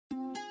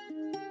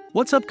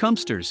What's up,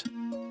 Compsters?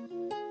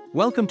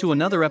 Welcome to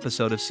another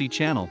episode of C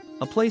Channel,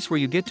 a place where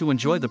you get to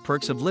enjoy the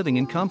perks of living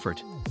in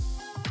comfort.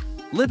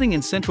 Living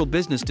in central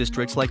business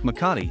districts like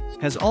Makati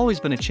has always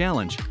been a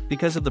challenge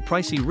because of the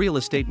pricey real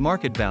estate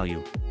market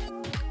value.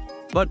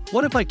 But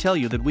what if I tell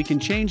you that we can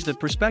change that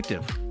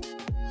perspective?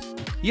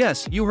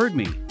 Yes, you heard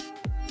me.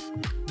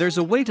 There's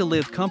a way to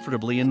live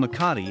comfortably in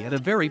Makati at a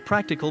very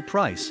practical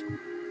price.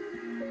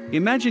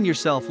 Imagine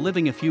yourself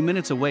living a few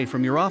minutes away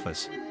from your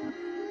office.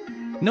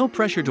 No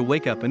pressure to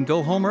wake up and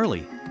go home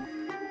early.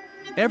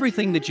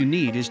 Everything that you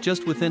need is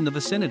just within the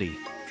vicinity.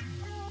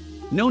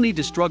 No need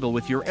to struggle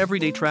with your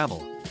everyday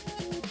travel.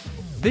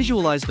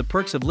 Visualize the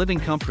perks of living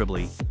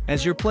comfortably,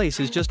 as your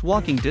place is just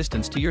walking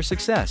distance to your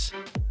success.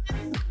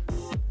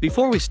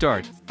 Before we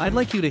start, I'd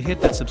like you to hit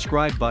that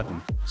subscribe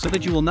button, so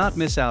that you will not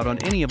miss out on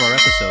any of our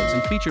episodes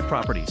and featured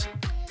properties.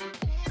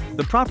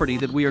 The property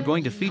that we are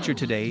going to feature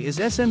today is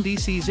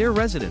SMDC's Air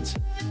Residence.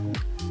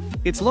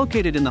 It's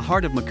located in the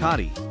heart of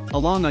Makati,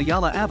 along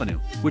Ayala Avenue,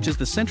 which is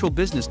the central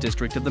business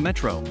district of the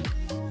metro.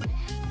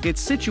 It's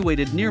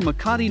situated near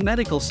Makati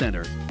Medical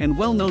Center and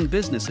well-known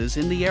businesses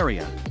in the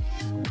area.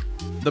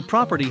 The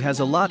property has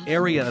a lot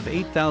area of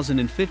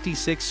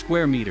 8,056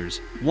 square meters,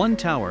 1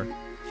 tower,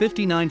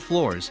 59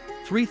 floors,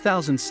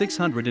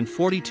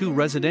 3,642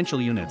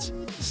 residential units,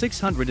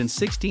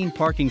 616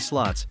 parking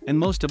slots, and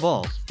most of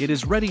all, it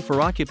is ready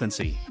for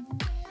occupancy.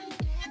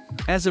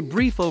 As a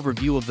brief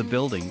overview of the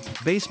building,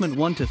 basement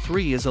 1 to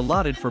 3 is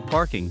allotted for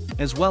parking,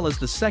 as well as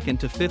the 2nd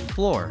to 5th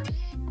floor.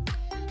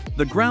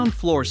 The ground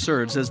floor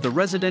serves as the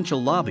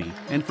residential lobby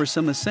and for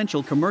some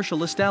essential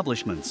commercial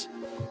establishments.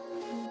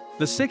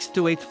 The 6th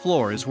to 8th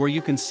floor is where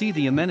you can see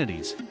the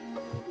amenities,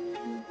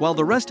 while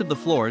the rest of the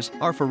floors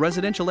are for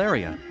residential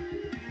area.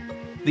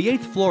 The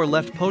 8th floor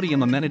left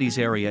podium amenities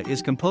area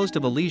is composed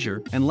of a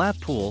leisure and lap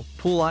pool,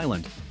 pool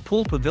island,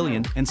 pool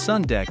pavilion, and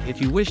sun deck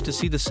if you wish to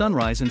see the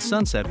sunrise and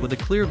sunset with a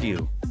clear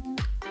view.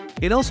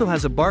 It also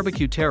has a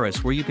barbecue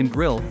terrace where you can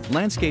grill,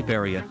 landscape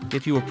area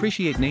if you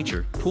appreciate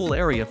nature, pool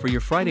area for your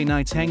Friday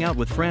nights hang out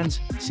with friends,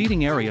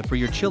 seating area for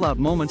your chill out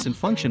moments, and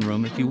function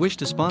room if you wish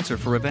to sponsor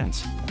for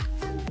events.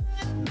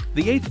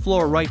 The 8th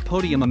floor right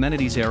podium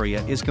amenities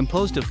area is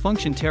composed of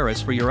function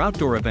terrace for your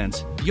outdoor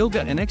events,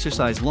 yoga and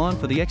exercise lawn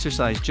for the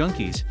exercise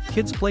junkies,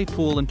 kids play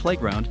pool and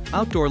playground,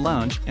 outdoor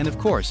lounge, and of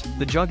course,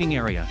 the jogging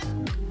area.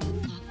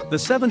 The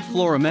 7th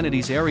floor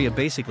amenities area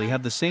basically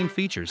have the same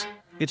features,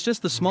 it's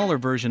just the smaller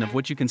version of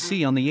what you can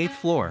see on the 8th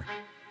floor.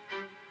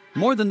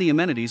 More than the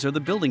amenities are the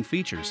building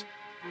features.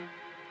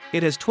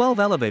 It has 12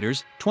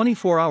 elevators,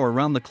 24-hour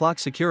round-the-clock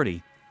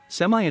security,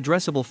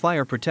 semi-addressable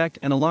fire protect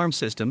and alarm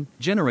system,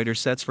 generator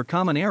sets for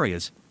common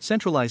areas,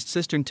 centralized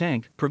cistern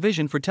tank,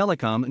 provision for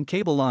telecom and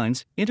cable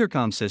lines,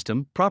 intercom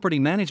system, property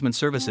management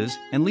services,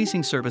 and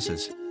leasing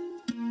services.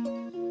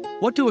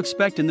 What to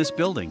expect in this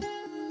building?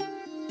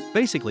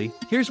 Basically,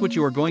 here's what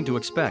you are going to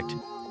expect.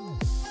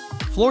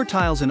 Floor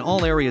tiles in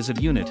all areas of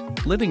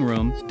unit, living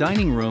room,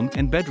 dining room,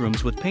 and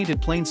bedrooms with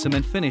painted plain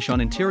cement finish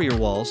on interior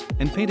walls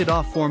and painted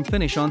off-form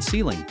finish on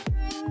ceiling.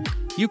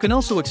 You can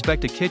also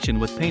expect a kitchen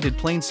with painted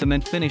plain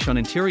cement finish on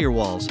interior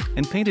walls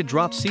and painted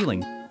drop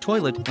ceiling,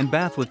 toilet and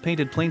bath with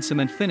painted plain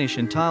cement finish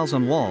and tiles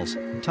on walls,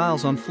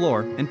 tiles on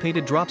floor, and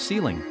painted drop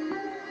ceiling.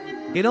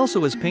 It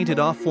also has painted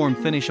off-form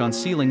finish on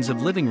ceilings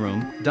of living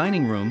room,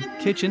 dining room,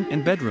 kitchen,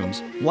 and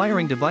bedrooms,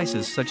 wiring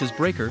devices such as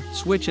breaker,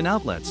 switch, and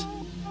outlets.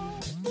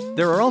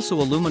 There are also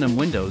aluminum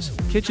windows,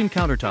 kitchen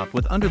countertop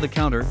with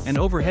under-the-counter and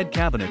overhead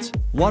cabinets,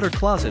 water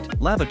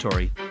closet,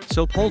 lavatory,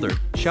 soap holder,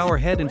 shower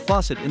head and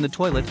faucet in the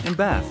toilet and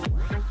bath.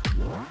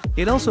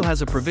 It also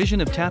has a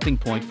provision of tapping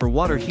point for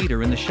water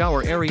heater in the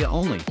shower area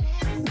only.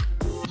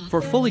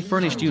 For fully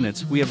furnished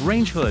units, we have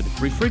range hood,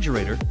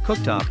 refrigerator,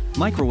 cooktop,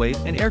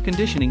 microwave, and air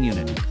conditioning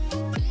unit.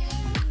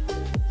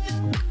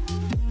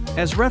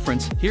 As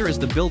reference, here is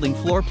the building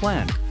floor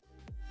plan.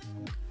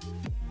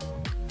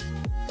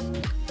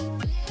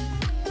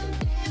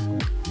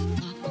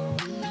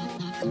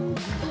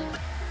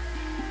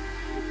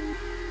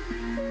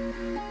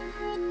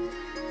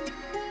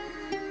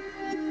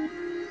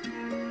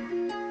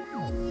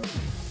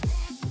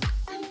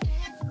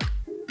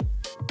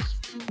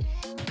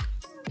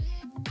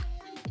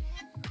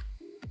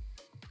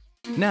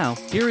 Now,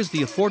 here is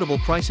the affordable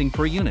pricing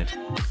per unit.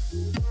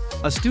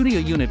 A studio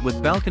unit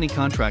with balcony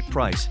contract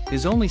price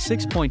is only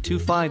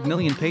 6.25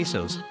 million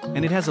pesos,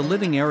 and it has a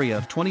living area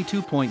of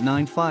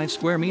 22.95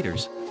 square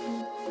meters.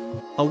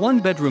 A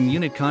one-bedroom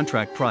unit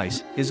contract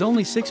price is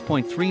only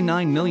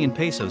 6.39 million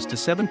pesos to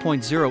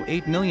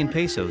 7.08 million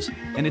pesos,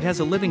 and it has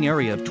a living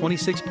area of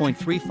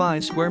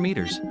 26.35 square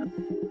meters.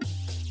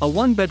 A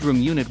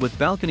one-bedroom unit with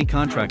balcony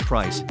contract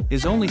price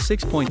is only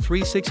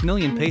 6.36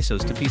 million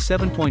pesos to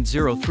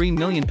 7.03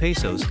 million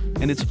pesos,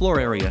 and its floor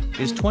area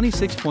is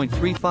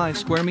 26.35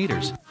 square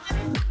meters.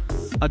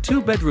 A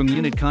two-bedroom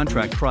unit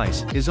contract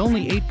price is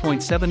only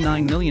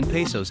 8.79 million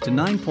pesos to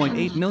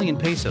 9.8 million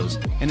pesos,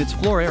 and its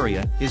floor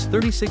area is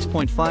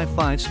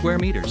 36.55 square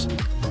meters.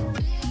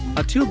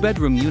 A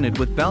 2-bedroom unit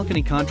with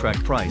balcony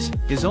contract price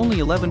is only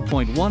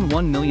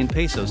 11.11 million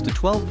pesos to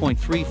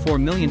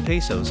 12.34 million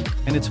pesos,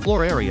 and its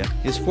floor area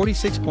is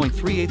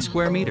 46.38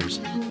 square meters.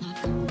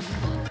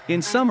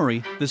 In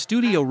summary, the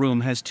studio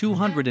room has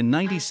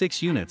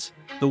 296 units,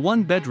 the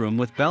 1-bedroom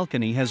with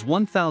balcony has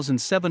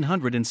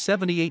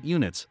 1,778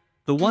 units,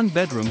 the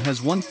 1-bedroom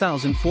has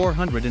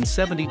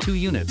 1,472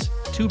 units,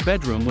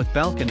 2-bedroom with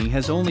balcony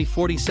has only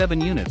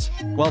 47 units,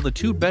 while the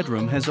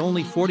 2-bedroom has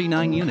only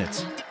 49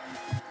 units.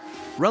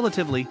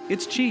 Relatively,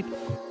 it's cheap.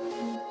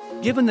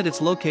 Given that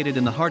it's located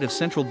in the heart of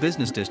Central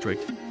Business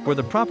District, where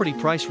the property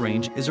price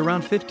range is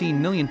around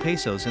 15 million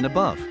pesos and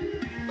above.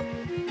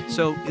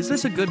 So, is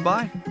this a good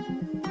buy?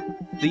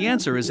 The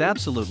answer is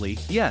absolutely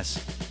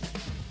yes.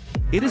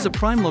 It is a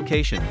prime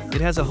location,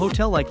 it has a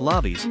hotel-like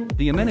lobbies,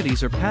 the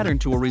amenities are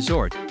patterned to a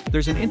resort,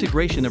 there's an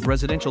integration of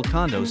residential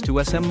condos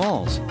to SM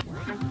malls.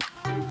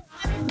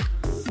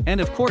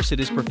 And of course it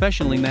is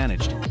professionally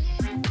managed.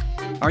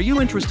 Are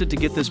you interested to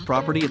get this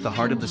property at the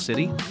heart of the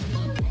city?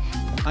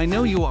 I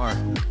know you are.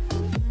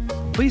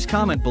 Please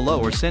comment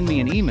below or send me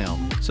an email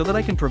so that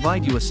I can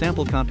provide you a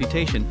sample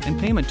computation and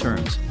payment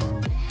terms.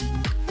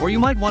 Or you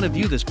might want to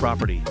view this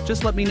property,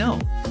 just let me know.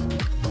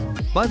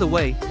 By the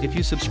way, if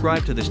you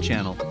subscribe to this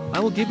channel, I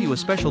will give you a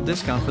special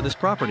discount for this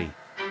property.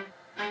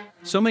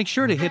 So make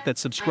sure to hit that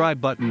subscribe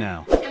button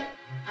now.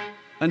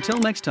 Until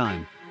next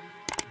time.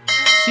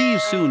 See you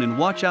soon and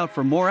watch out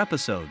for more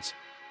episodes.